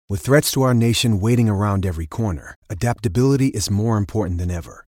With threats to our nation waiting around every corner, adaptability is more important than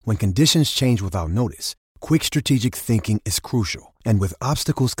ever. When conditions change without notice, quick strategic thinking is crucial. And with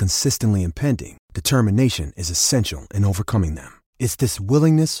obstacles consistently impending, determination is essential in overcoming them. It's this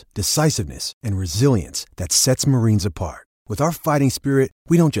willingness, decisiveness, and resilience that sets Marines apart. With our fighting spirit,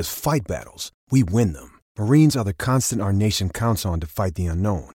 we don't just fight battles, we win them. Marines are the constant our nation counts on to fight the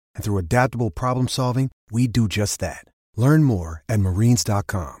unknown. And through adaptable problem solving, we do just that. Learn more at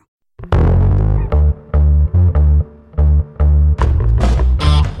marines.com.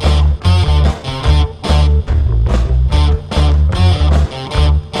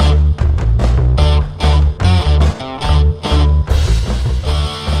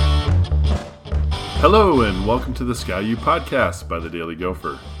 Hello and welcome to the Sky U podcast by the Daily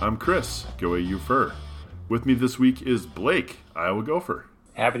Gopher. I'm Chris, Go AU Fur. With me this week is Blake, Iowa Gopher.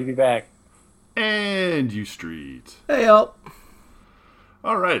 Happy to be back. And U Street. Hey, y'all.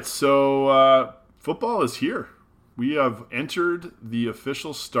 All right, so football is here. We have entered the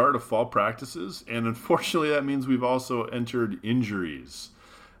official start of fall practices, and unfortunately that means we've also entered injuries.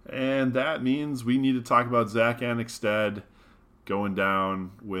 And that means we need to talk about Zach Annexstad going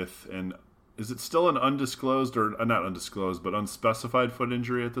down with an, is it still an undisclosed, or not undisclosed, but unspecified foot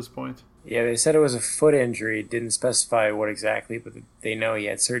injury at this point? Yeah, they said it was a foot injury, didn't specify what exactly, but they know he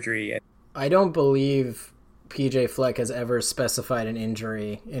had surgery. I don't believe PJ Fleck has ever specified an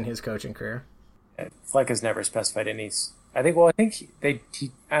injury in his coaching career. Fleck has never specified any. I want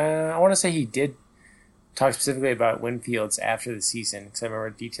to say he did talk specifically about Winfield's after the season, because I remember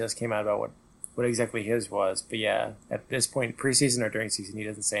details came out about what exactly his was. But yeah, at this point, preseason or during season, he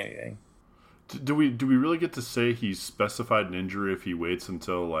doesn't say anything. Do we really get to say he specified an injury if he waits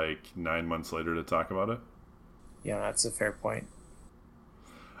until like 9 months later to talk about it? Yeah, that's a fair point.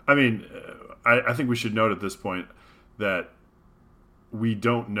 I mean, I think we should note at this point that we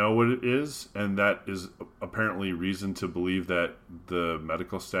don't know what it is, and that is apparently reason to believe that the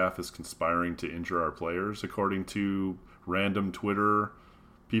medical staff is conspiring to injure our players, according to random Twitter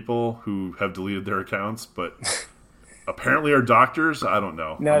people who have deleted their accounts, but apparently are doctors. I don't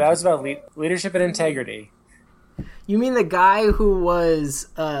know. No, that was about leadership and integrity. You mean the guy who was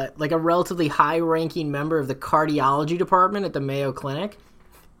like a relatively high-ranking member of the cardiology department at the Mayo Clinic?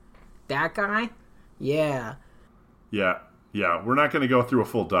 That guy? Yeah. Yeah. We're not going to go through a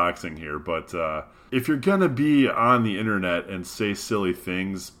full doxing here, but if you're going to be on the internet and say silly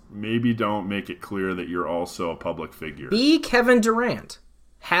things, maybe don't make it clear that you're also a public figure. Be Kevin Durant.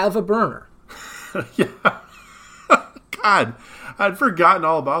 Have a burner. Yeah. God, I'd forgotten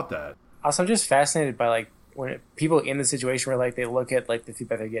all about that. Also, I'm just fascinated by when people in the situation where they look at the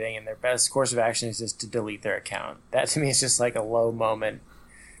feedback they're getting, and their best course of action is just to delete their account. That to me is just a low moment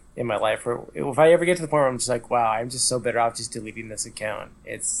in my life where if I ever get to the point where I'm just wow, I'm just so better off just deleting this account.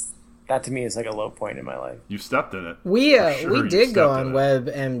 That to me is a low point in my life. You stepped in it. We did go on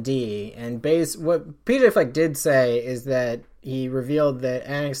WebMD, and what PJ Fleck did say is that he revealed that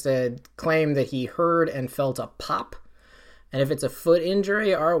Annexstad claimed that he heard and felt a pop. And if it's a foot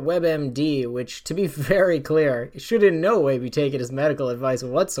injury, our WebMD, which, to be very clear, should in no way be taken as medical advice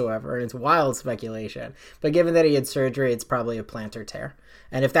whatsoever, and it's wild speculation. But given that he had surgery, it's probably a plantar tear.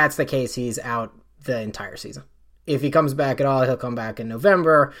 And if that's the case, he's out the entire season. If he comes back at all, he'll come back in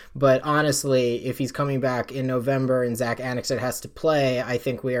November. But honestly, if he's coming back in November and Zach Annexstad has to play, I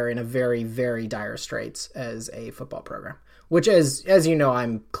think we are in a very, very dire straits as a football program, which, as you know,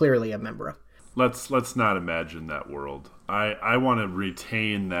 I'm clearly a member of. Let's not imagine that world. I want to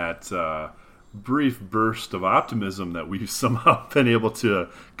retain that brief burst of optimism that we've somehow been able to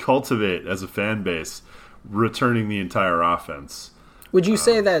cultivate as a fan base, returning the entire offense. Would you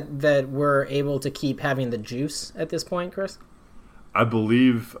say that we're able to keep having the juice at this point, Chris? I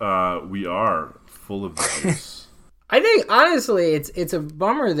believe we are full of the juice. I think, honestly, it's a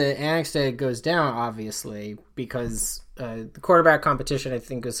bummer that Annexstad goes down, obviously, because the quarterback competition, I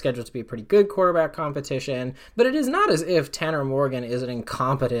think, is scheduled to be a pretty good quarterback competition, but it is not as if Tanner Morgan is an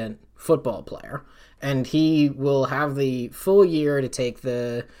incompetent football player, and he will have the full year to take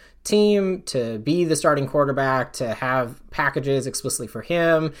the team, to be the starting quarterback, to have packages explicitly for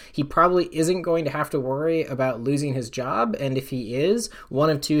him. He probably isn't going to have to worry about losing his job, and if he is,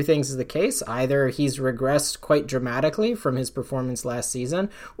 one of two things is the case. Either he's regressed quite dramatically from his performance last season,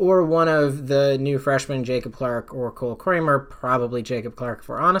 or one of the new freshmen, Jacob Clark or Cole Kramer, probably Jacob Clark if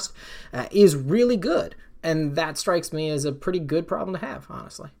we're honest, is really good. And that strikes me as a pretty good problem to have,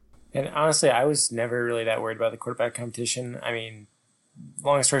 honestly. And honestly, I was never really that worried about the quarterback competition. I mean,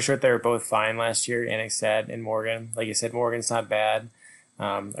 long story short, they were both fine last year, Annexstad and Morgan. Like you said, Morgan's not bad.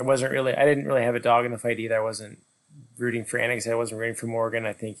 I didn't really have a dog in the fight either. I wasn't rooting for Annexstad. I wasn't rooting for Morgan.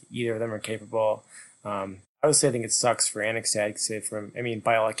 I think either of them are capable. Obviously, I think it sucks for Annexstad.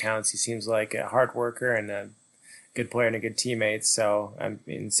 By all accounts, he seems like a hard worker and a good player and a good teammate. So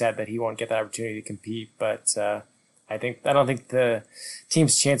I'm sad that he won't get the opportunity to compete. But I don't think the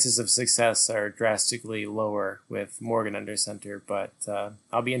team's chances of success are drastically lower with Morgan under center. But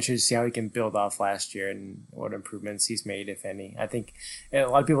I'll be interested to see how he can build off last year and what improvements he's made, if any. I think a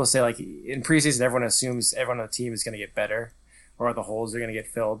lot of people say, like, in preseason, everyone assumes everyone on the team is going to get better, or the holes are going to get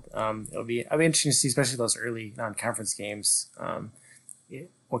filled. I'll be interesting to see, especially those early non-conference games,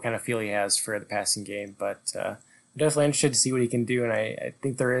 what kind of feel he has for the passing game. But I'm definitely interested to see what he can do, and I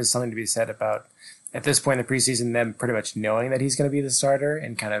think there is something to be said about, at this point in the preseason, them pretty much knowing that he's going to be the starter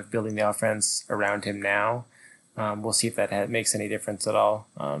and kind of building the offense around him now. We'll see if that makes any difference at all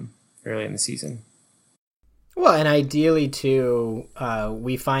early in the season. Well, and ideally, too,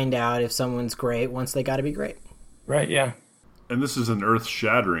 we find out if someone's great once they got to be great. Right, yeah. And this is an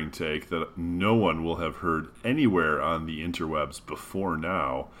earth-shattering take that no one will have heard anywhere on the interwebs before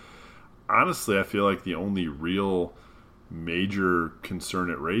now. Honestly, I feel like the only real major concern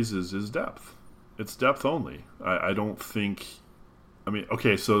it raises is depth. It's depth only. I don't think...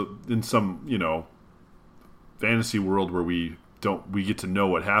 okay, so in some, fantasy world where we get to know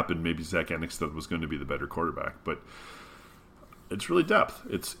what happened, maybe Zach Annexstad was going to be the better quarterback, but it's really depth.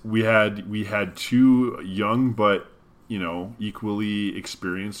 We had two young but equally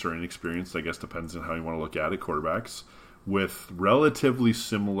experienced or inexperienced, I guess depends on how you want to look at it, quarterbacks with relatively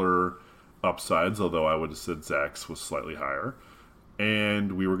similar upsides, although I would have said Zach's was slightly higher.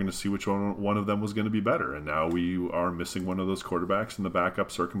 And we were going to see which one of them was going to be better. And now we are missing one of those quarterbacks, and the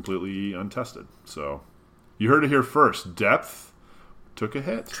backups are completely untested. So you heard it here first. Depth took a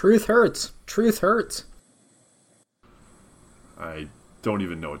hit. Truth hurts. Truth hurts. I don't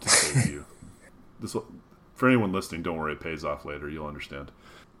even know what to say to you. For anyone listening, don't worry, it pays off later. You'll understand.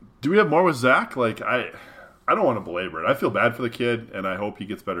 Do we have more with Zach? I don't want to belabor it. I feel bad for the kid, and I hope he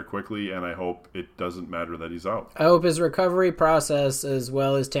gets better quickly, and I hope it doesn't matter that he's out. I hope his recovery process, as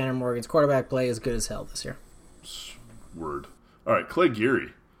well as Tanner Morgan's quarterback play, is good as hell this year. Word. All right, Clay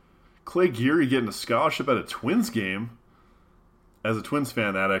Geary. Clay Geary getting a scholarship at a Twins game. As a Twins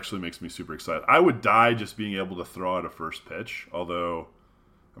fan, that actually makes me super excited. I would die just being able to throw out a first pitch, although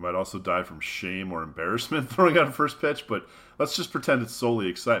I might also die from shame or embarrassment throwing out a first pitch, but let's just pretend it's solely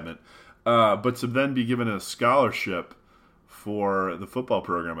excitement. But to then be given a scholarship for the football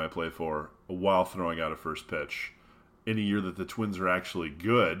program I play for while throwing out a first pitch in a year that the Twins are actually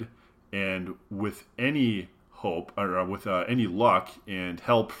good, and with any hope or with any luck and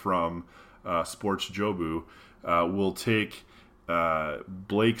help from Sports Jobu, we'll take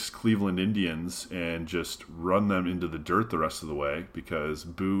Blake's Cleveland Indians and just run them into the dirt the rest of the way because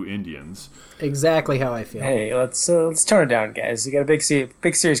boo Indians. Exactly how I feel. Hey, let's tone it down, guys. We got a big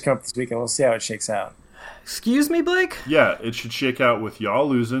series coming up this weekend. We'll see how it shakes out. Excuse me, Blake? Yeah, it should shake out with y'all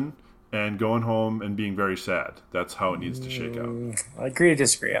losing and going home and being very sad. That's how it needs to shake out. I agree to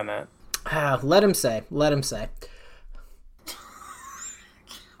disagree on that. Let him say. Let him say.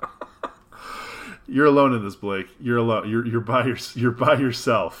 You're alone in this, Blake. You're alone. You're by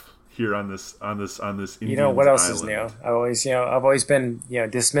yourself here on this Indians You know what else island. is new? I've always been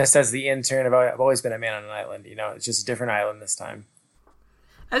dismissed as the intern. I've always been a man on an island. It's just a different island this time.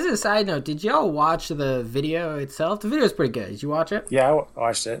 As a side note, did y'all watch the video itself? The video is pretty good. Did you watch it? Yeah, I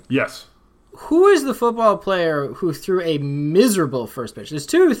watched it. Yes. Who is the football player who threw a miserable first pitch? There's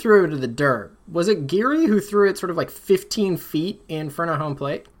two who threw it to the dirt. Was it Geary who threw it sort of like 15 feet in front of home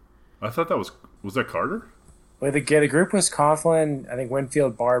plate? I thought that was that Carter? Well, the group was Coughlin, I think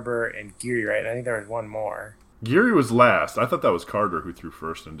Winfield, Barber, and Geary, right? I think there was one more. Geary was last. I thought that was Carter who threw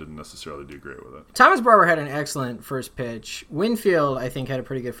first and didn't necessarily do great with it. Thomas Barber had an excellent first pitch. Winfield, I think, had a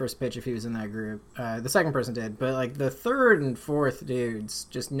pretty good first pitch if he was in that group. The second person did, but the third and fourth dudes,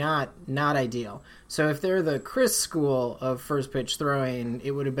 just not ideal. So if they're the Chris school of first pitch throwing, it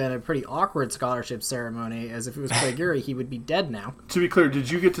would have been a pretty awkward scholarship ceremony, as if it was Clay Geary, he would be dead now. To be clear,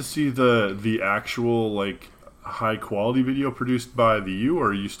 did you get to see the actual high quality video produced by the U, or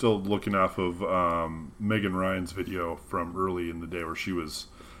are you still looking off of Megan Ryan's video from early in the day where she was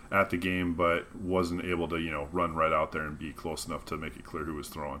at the game but wasn't able to run right out there and be close enough to make it clear who was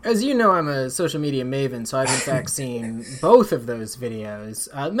throwing? As you know, I'm a social media maven, so I've in fact seen both of those videos.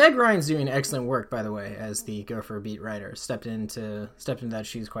 Meg Ryan's doing excellent work, by the way, as the Gopher beat writer. Stepped into that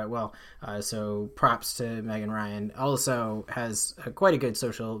shoes quite well. So props to Megan Ryan. Also has quite a good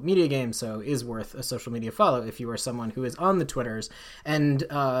social media game, so is worth a social media follow if you are someone who is on the Twitters and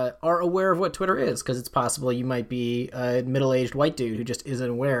are aware of what Twitter is, because it's possible you might be a middle-aged white dude who just isn't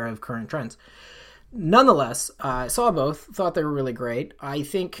aware of current trends. Nonetheless, I saw both, thought they were really great. I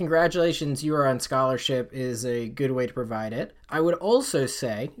think congratulations, you are on scholarship is a good way to provide it. I would also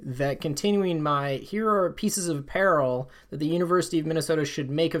say that continuing here are pieces of apparel that the University of Minnesota should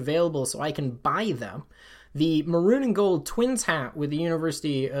make available so I can buy them. The maroon and gold Twins hat with the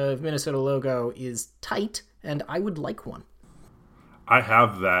University of Minnesota logo is tight, and I would like one. I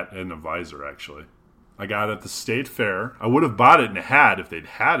have that in a visor, actually. I got it at the state fair. I would have bought it in a hat if they'd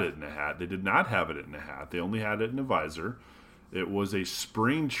had it in a hat. They did not have it in a hat. They only had it in a visor. It was a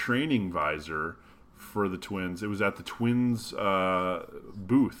spring training visor for the Twins. It was at the Twins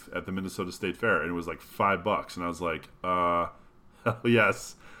booth at the Minnesota State Fair, and it was like $5. And I was like, hell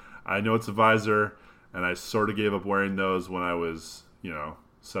yes. I know it's a visor, and I sort of gave up wearing those when I was,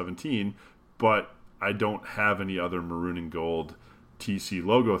 17. But I don't have any other maroon and gold TC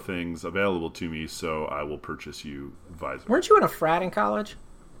logo things available to me, so I will purchase you visor. Weren't you in a frat in college?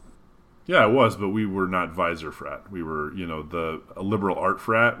 Yeah, I was, but we were not visor frat. We were, a liberal art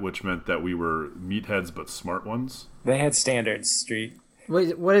frat, which meant that we were meatheads but smart ones. They had standards, Street.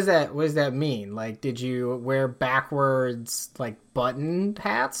 What does that mean? Like, did you wear backwards, like, button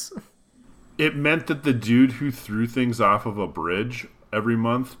hats? It meant that the dude who threw things off of a bridge every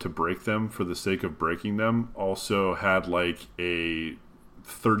month to break them for the sake of breaking them also had like a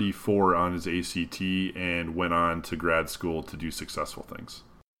 34 on his ACT and went on to grad school to do successful things.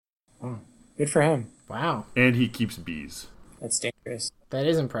 Oh, good for him. Wow. And he keeps bees. That's dangerous. That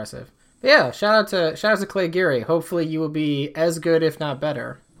is impressive. But yeah, shout out to Clay Geary. Hopefully you will be as good, if not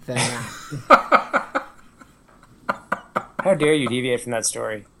better, than that. How dare you deviate from that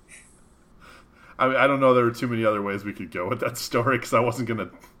story? I mean, I don't know. There were too many other ways we could go with that story because I wasn't gonna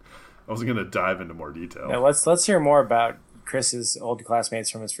dive into more detail. Now, let's hear more about Chris's old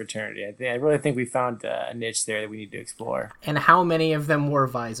classmates from his fraternity. I really think we found a niche there that we need to explore. And how many of them wore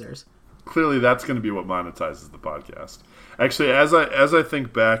visors? Clearly, that's going to be what monetizes the podcast. Actually, as I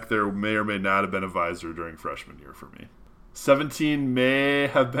think back, there may or may not have been a visor during freshman year for me. 17 may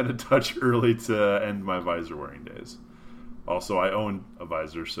have been a touch early to end my visor wearing days. Also, I own a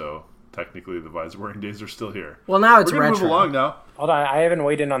visor, so technically the visor wearing days are still here. Well, now it's We're gonna retro. move along now. Hold on, I haven't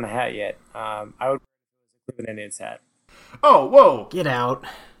weighed in on the hat yet. I would wear the Cleveland Indians hat. Oh, whoa! Get out.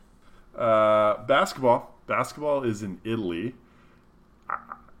 Basketball. Basketball is in Italy.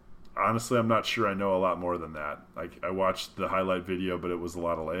 Honestly, I'm not sure I know a lot more than that. I watched the highlight video, but it was a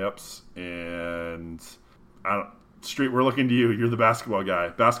lot of layups. And Street, we're looking to you. You're the basketball guy.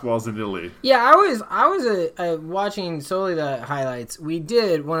 Basketball's in Italy. Yeah, I was watching solely the highlights. We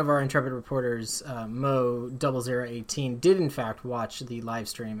did, one of our intrepid reporters, Mo0018, did in fact watch the live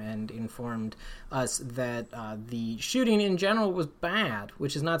stream and informed us that the shooting in general was bad,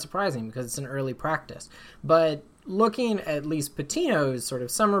 which is not surprising because it's an early practice. But looking at least Patino's sort of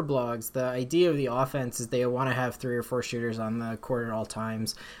summer blogs, the idea of the offense is they want to have 3 or 4 shooters on the court at all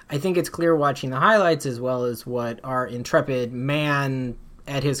times. I think it's clear watching the highlights as well as what our intrepid man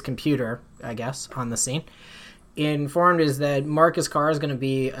at his computer, I guess, on the scene, informed is that Marcus Carr is going to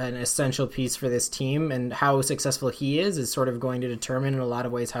be an essential piece for this team, and how successful he is sort of going to determine in a lot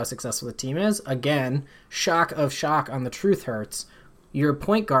of ways how successful the team is. Again, shock of shock on the truth hurts. Your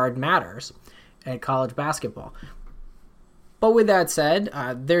point guard matters at college basketball. But with that said,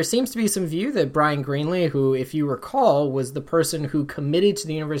 there seems to be some view that Brian Greenlee, who, if you recall, was the person who committed to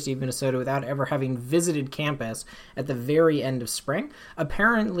the University of Minnesota without ever having visited campus at the very end of spring,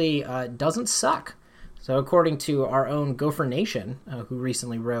 apparently doesn't suck. So according to our own Gopher Nation, who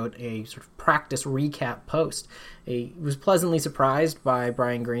recently wrote a sort of practice recap post, he was pleasantly surprised by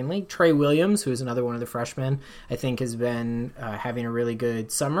Brian Greenlee. Trey Williams, who is another one of the freshmen, I think has been having a really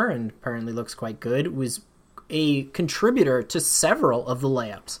good summer and apparently looks quite good, was a contributor to several of the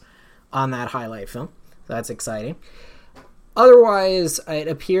layups on that highlight film. So that's exciting. Otherwise, it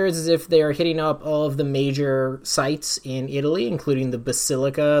appears as if they are hitting up all of the major sites in Italy, including the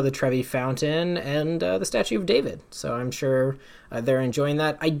Basilica, the Trevi Fountain, and the Statue of David. So I'm sure they're enjoying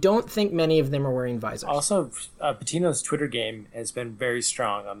that. I don't think many of them are wearing visors. Also, Patino's Twitter game has been very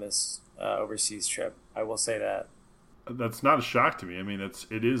strong on this overseas trip. I will say that. That's not a shock to me. I mean,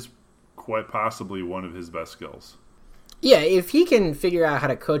 it is quite possibly one of his best skills. Yeah, if he can figure out how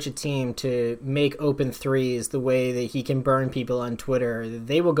to coach a team to make open threes the way that he can burn people on Twitter,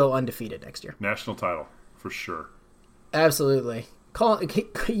 they will go undefeated next year. National title, for sure. Absolutely.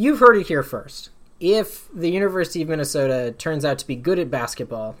 You've heard it here first. If the University of Minnesota turns out to be good at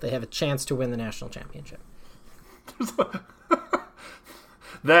basketball, they have a chance to win the national championship.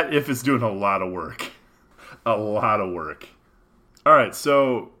 That if is doing a lot of work. A lot of work. All right,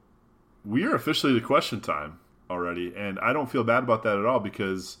 so we are officially to question time already, and I don't feel bad about that at all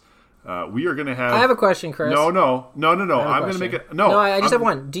because We are going to have... I have a question, Chris. No. I'm going to make it... No, I just have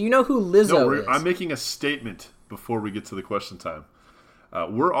one. Do you know who Lizzo is? I'm making a statement before we get to the question time.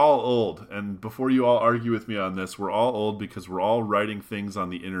 We're all old, and before you all argue with me on this, we're all old because we're all writing things on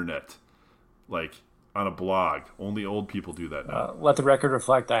the internet, like on a blog. Only old people do that now. Let the record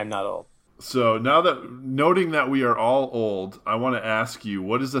reflect I am not old. So now noting that we are all old, I want to ask you,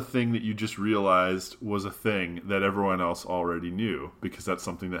 what is a thing that you just realized was a thing that everyone else already knew? Because that's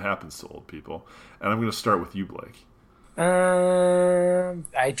something that happens to old people. And I'm going to start with you, Blake. I'm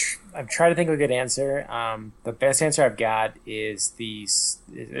trying to think of a good answer. The best answer I've got is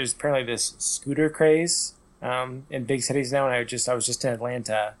there's apparently this scooter craze in big cities now. And I was just in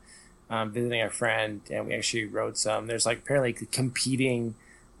Atlanta visiting a friend, and we actually rode some. There's like apparently competing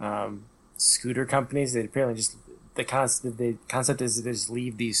scooter companies that apparently just the concept is to just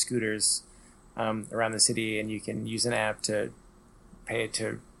leave these scooters around the city, and you can use an app to pay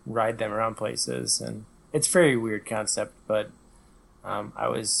to ride them around places. And it's a very weird concept, but I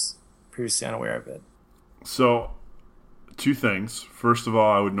was previously unaware of it. So, two things. First of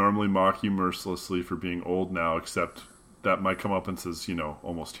all, I would normally mock you mercilessly for being old now, except that might come up and says,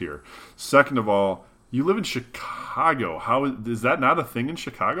 almost here. Second of all, you live in Chicago. How is that not a thing in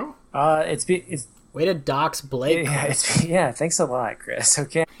Chicago? It's way to dox Blake. Yeah, thanks a lot, Chris.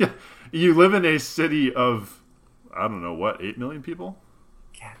 Okay. Yeah, you live in a city of, I don't know, what, 8 million people?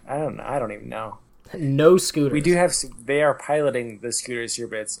 God, I don't know. I don't even know. No scooters. We do have. They are piloting the scooters here,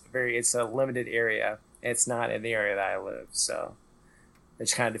 but it's a limited area. It's not in the area that I live, so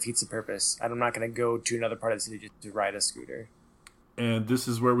which kind of defeats the purpose. I'm not going to go to another part of the city just to ride a scooter. And this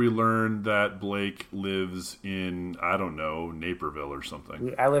is where we learn that Blake lives in, I don't know, Naperville or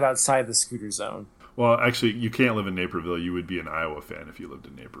something. I live outside the scooter zone. Well, actually, you can't live in Naperville. You would be an Iowa fan if you lived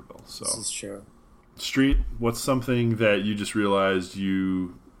in Naperville. So. This is true. Street, what's something that you just realized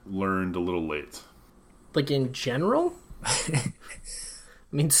you learned a little late? Like in general? I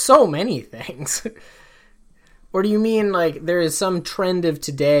mean, so many things. Or do you mean like there is some trend of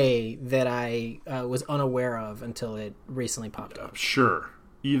today that I was unaware of until it recently popped up? Sure.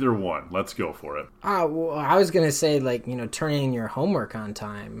 Either one. Let's go for it. Well, I was going to say, like, turning in your homework on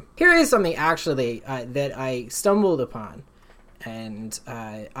time. Here is something actually that I stumbled upon. And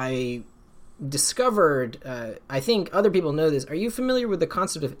I discovered, I think other people know this. Are you familiar with the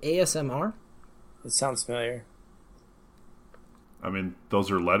concept of ASMR? It sounds familiar. I mean, those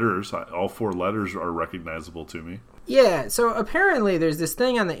are letters. All 4 letters are recognizable to me. Yeah, so apparently there's this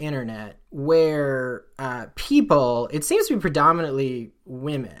thing on the internet where people, it seems to be predominantly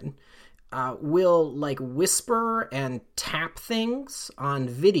women, will like whisper and tap things on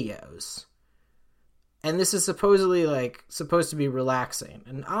videos. And this is supposed to be relaxing.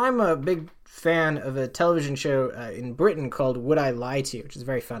 And I'm a big fan of a television show in Britain called Would I Lie to You, which is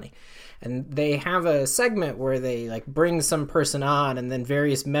very funny. And they have a segment where they like bring some person on, and then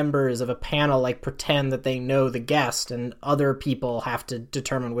various members of a panel like pretend that they know the guest, and other people have to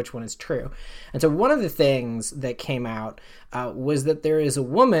determine which one is true. And so one of the things that came out was that there is a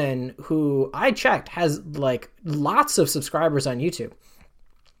woman who I checked has like lots of subscribers on YouTube,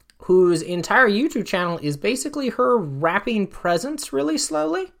 whose entire YouTube channel is basically her wrapping presents really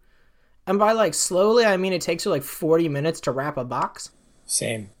slowly. And by like slowly, I mean it takes her like 40 minutes to wrap a box.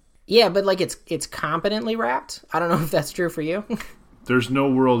 Same. Yeah, but like it's competently wrapped. I don't know if that's true for you. There's no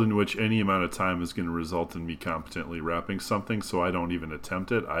world in which any amount of time is going to result in me competently wrapping something, so I don't even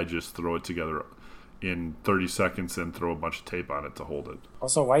attempt it. I just throw it together in 30 seconds and throw a bunch of tape on it to hold it.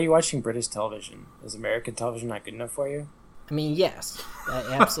 Also, why are you watching British television? Is American television not good enough for you? I mean, yes,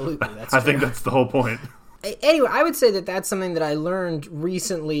 absolutely. That's I think that's the whole point. Anyway, I would say that that's something that I learned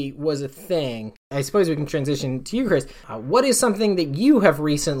recently was a thing. I suppose we can transition to you, Chris. What is something that you have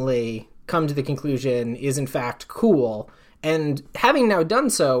recently come to the conclusion is in fact cool, and having now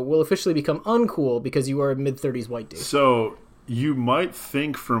done so will officially become uncool because you are a mid-30s white dude? So you might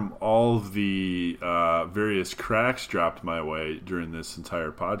think from all the various cracks dropped my way during this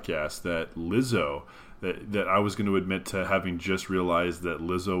entire podcast that Lizzo... That I was going to admit to having just realized that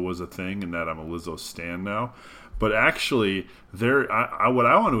Lizzo was a thing and that I'm a Lizzo stan now. But actually, what I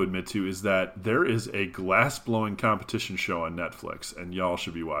want to admit to is that there is a glass-blowing competition show on Netflix, and y'all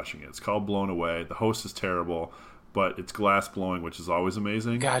should be watching it. It's called Blown Away. The host is terrible, but it's glass-blowing, which is always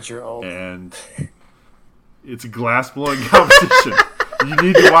amazing. God, you're old. And it's a glass-blowing competition. You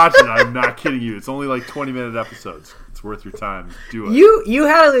need to watch it. I'm not kidding you. It's only like 20-minute episodes. It's worth your time. Do it. You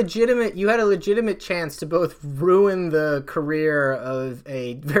had a legitimate chance to both ruin the career of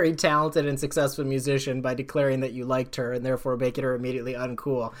a very talented and successful musician by declaring that you liked her and therefore making her immediately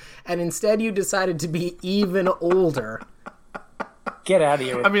uncool. And instead you decided to be even older. Get out of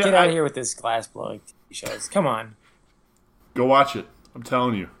here! I mean, Get out of here with this glass blowing TV shows. Come on. Go watch it. I'm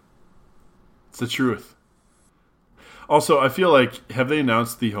telling you, it's the truth. Also, I feel like have they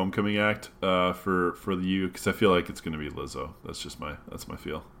announced the Homecoming Act for the U? Because I feel like it's going to be Lizzo. That's my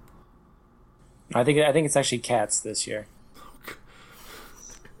feel. I think it's actually Cats this year.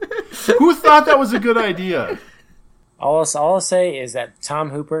 Who thought that was a good idea? All I'll say is that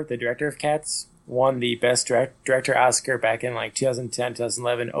Tom Hooper, the director of Cats, won the Best Director Oscar back in like 2010,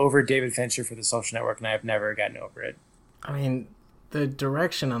 2011 over David Fincher for The Social Network, and I have never gotten over it. I mean, the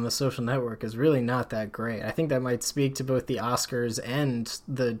direction on The Social Network is really not that great. I think that might speak to both the Oscars and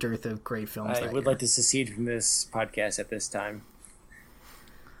the dearth of great films. I would like to secede from this podcast at this time.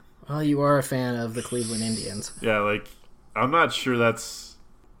 Well, you are a fan of the Cleveland Indians. Yeah, like, I'm not sure that's...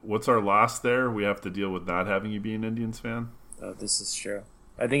 What's our loss there? We have to deal with not having you be an Indians fan? Oh, this is true.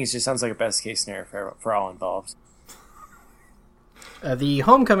 I think it just sounds like a best-case scenario for all involved. The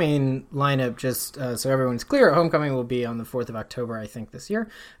Homecoming lineup, just so everyone's clear, Homecoming will be on the 4th of October, I think, this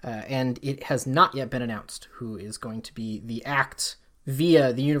year. And it has not yet been announced who is going to be the act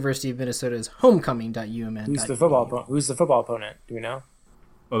via the University of Minnesota's homecoming.umn. Who's the football opponent? Do we know?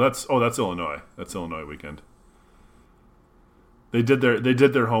 That's Illinois. That's Illinois weekend. They did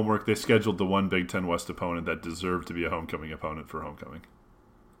their homework. They scheduled the one Big Ten West opponent that deserved to be a homecoming opponent for homecoming.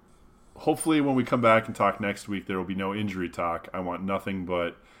 Hopefully, when we come back and talk next week, there will be no injury talk. I want nothing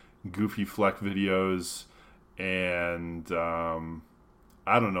but goofy Fleck videos and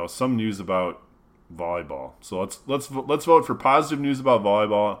I don't know, some news about volleyball. So let's vote for positive news about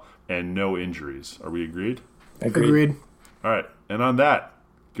volleyball and no injuries. Are we agreed? Agreed. All right, and on that,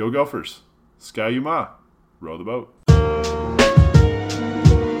 go Gophers. Sky Yuma. Row the boat.